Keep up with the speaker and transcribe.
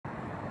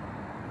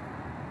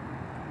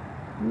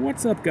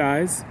What's up,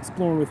 guys?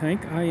 Exploring with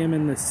Hank. I am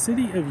in the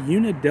city of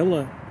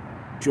Unadilla,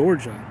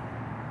 Georgia,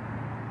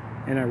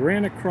 and I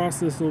ran across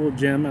this little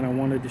gem and I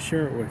wanted to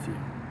share it with you.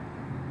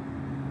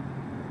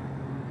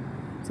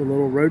 It's a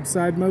little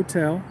roadside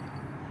motel.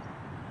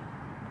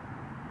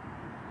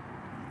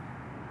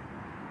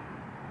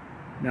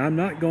 Now, I'm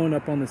not going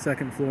up on the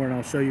second floor, and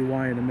I'll show you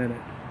why in a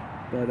minute,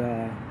 but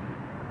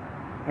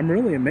I'm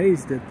really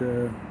amazed at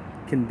the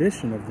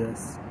condition of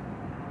this.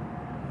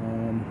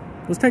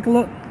 Let's take a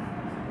look.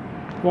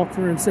 Walk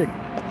through and see.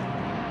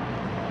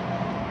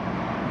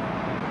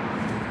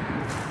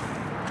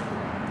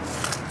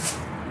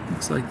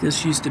 Looks like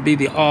this used to be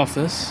the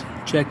office,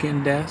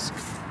 check-in desk.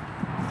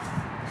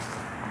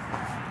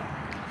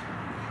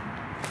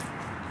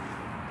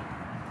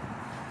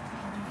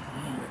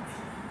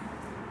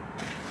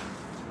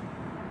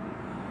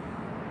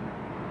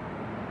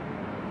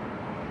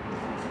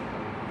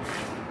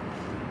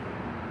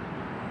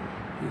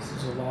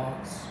 Pieces of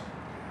locks.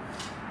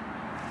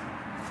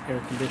 Air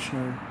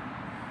conditioner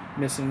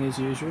missing as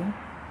usual.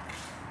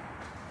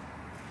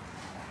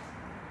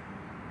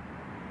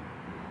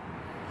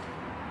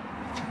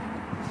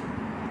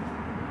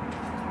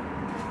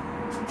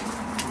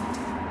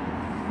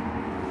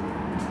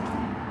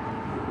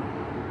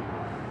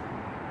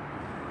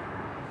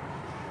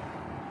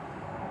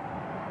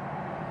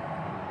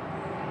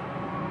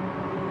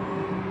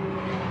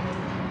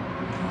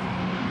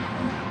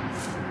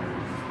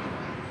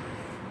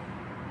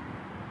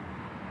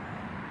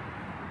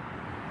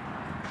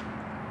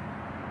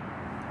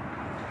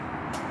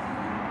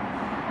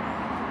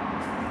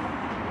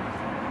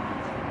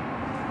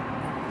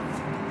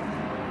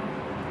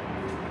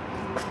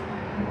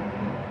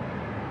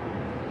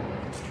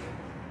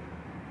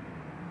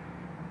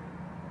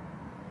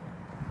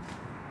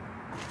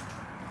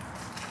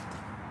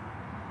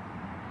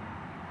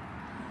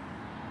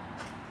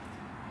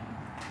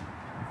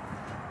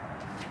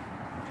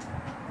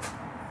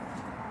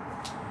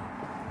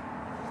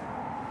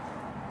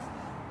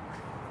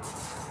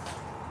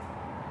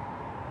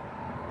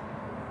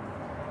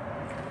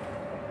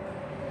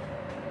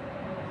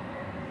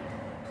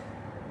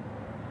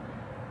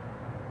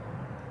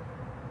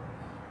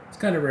 It's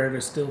kind of rare to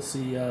still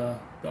see the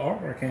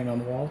artwork hanging on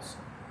the walls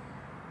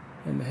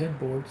and the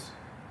headboards.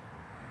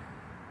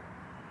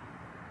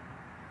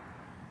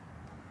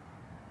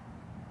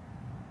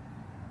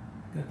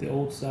 Got the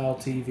old style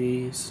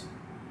TVs.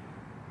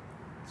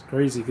 It's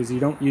crazy because you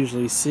don't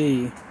usually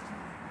see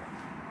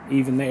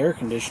even the air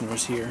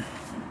conditioners here.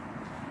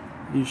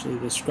 Usually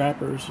the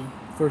scrappers are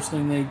the first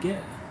thing they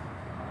get.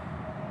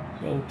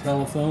 The old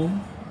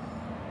telephone.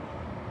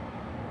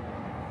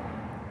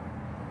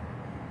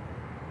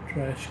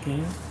 Trash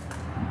can.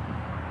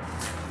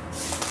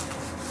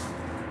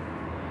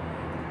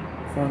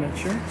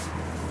 Furniture.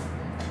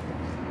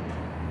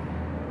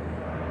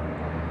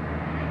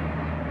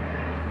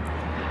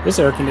 This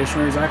air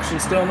conditioner is actually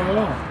still on the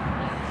wall.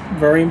 I'm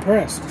very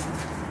impressed.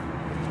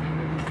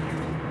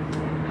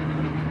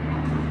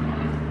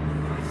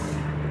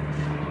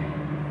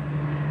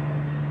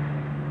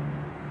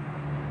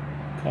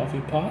 Coffee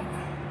pot.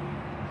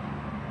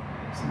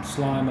 Some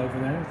slime over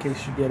there in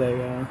case you get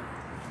a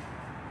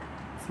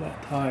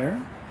flat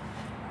tire.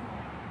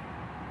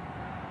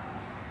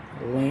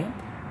 A lamp.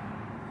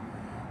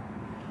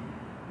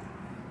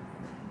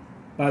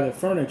 By the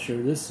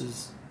furniture, this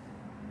has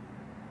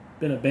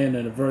been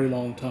abandoned a very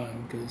long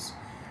time because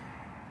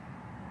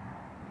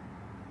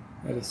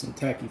that is some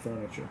tacky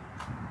furniture.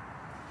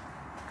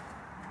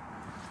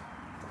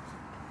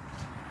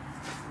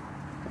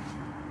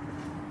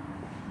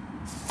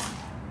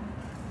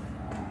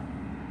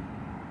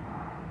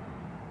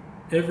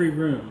 Every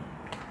room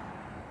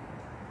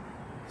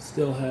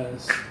still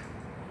has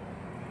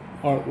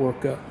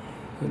artwork up.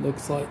 It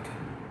looks like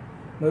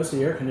most of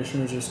the air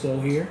conditioners are still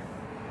here.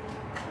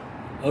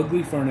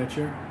 Ugly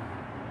furniture.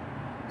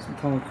 Some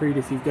concrete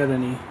if you've got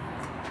any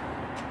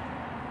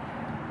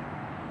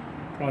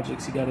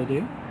projects you got to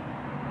do.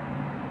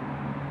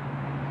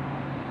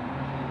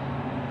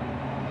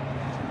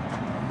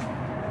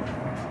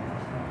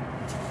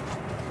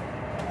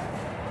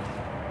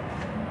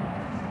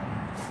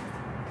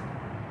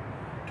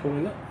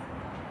 Toilet.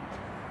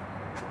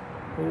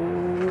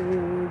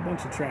 Whole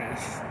bunch of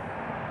trash.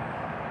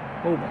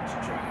 Whole bunch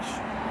of trash.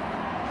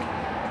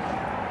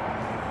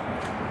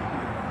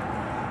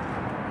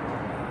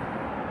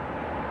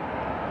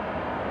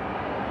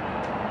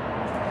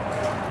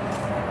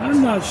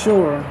 I'm not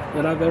sure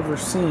that I've ever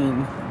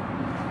seen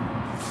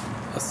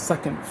a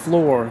second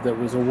floor that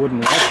was a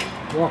wooden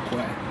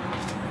walkway.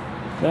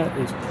 That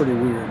is pretty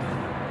weird.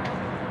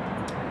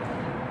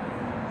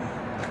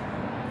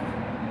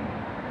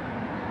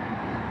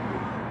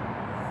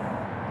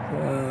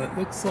 It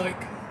looks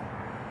like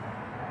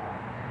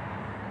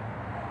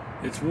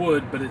it's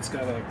wood, but it's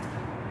got a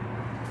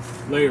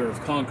layer of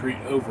concrete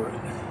over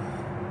it.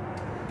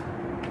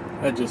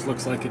 That just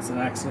looks like it's an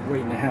accident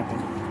waiting to happen.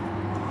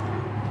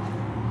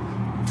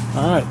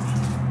 Alright,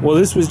 well,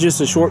 this was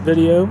just a short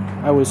video.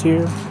 I was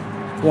here,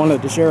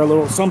 wanted to share a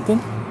little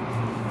something.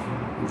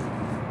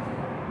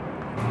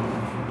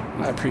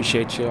 I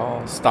appreciate you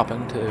all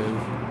stopping to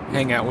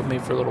hang out with me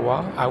for a little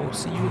while. I will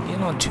see you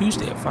again on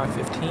Tuesday at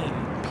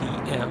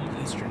 5:15 p.m.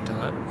 Eastern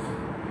Time.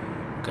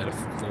 Got a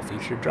full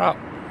feature drop.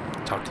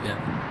 Talk to them.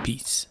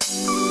 Peace.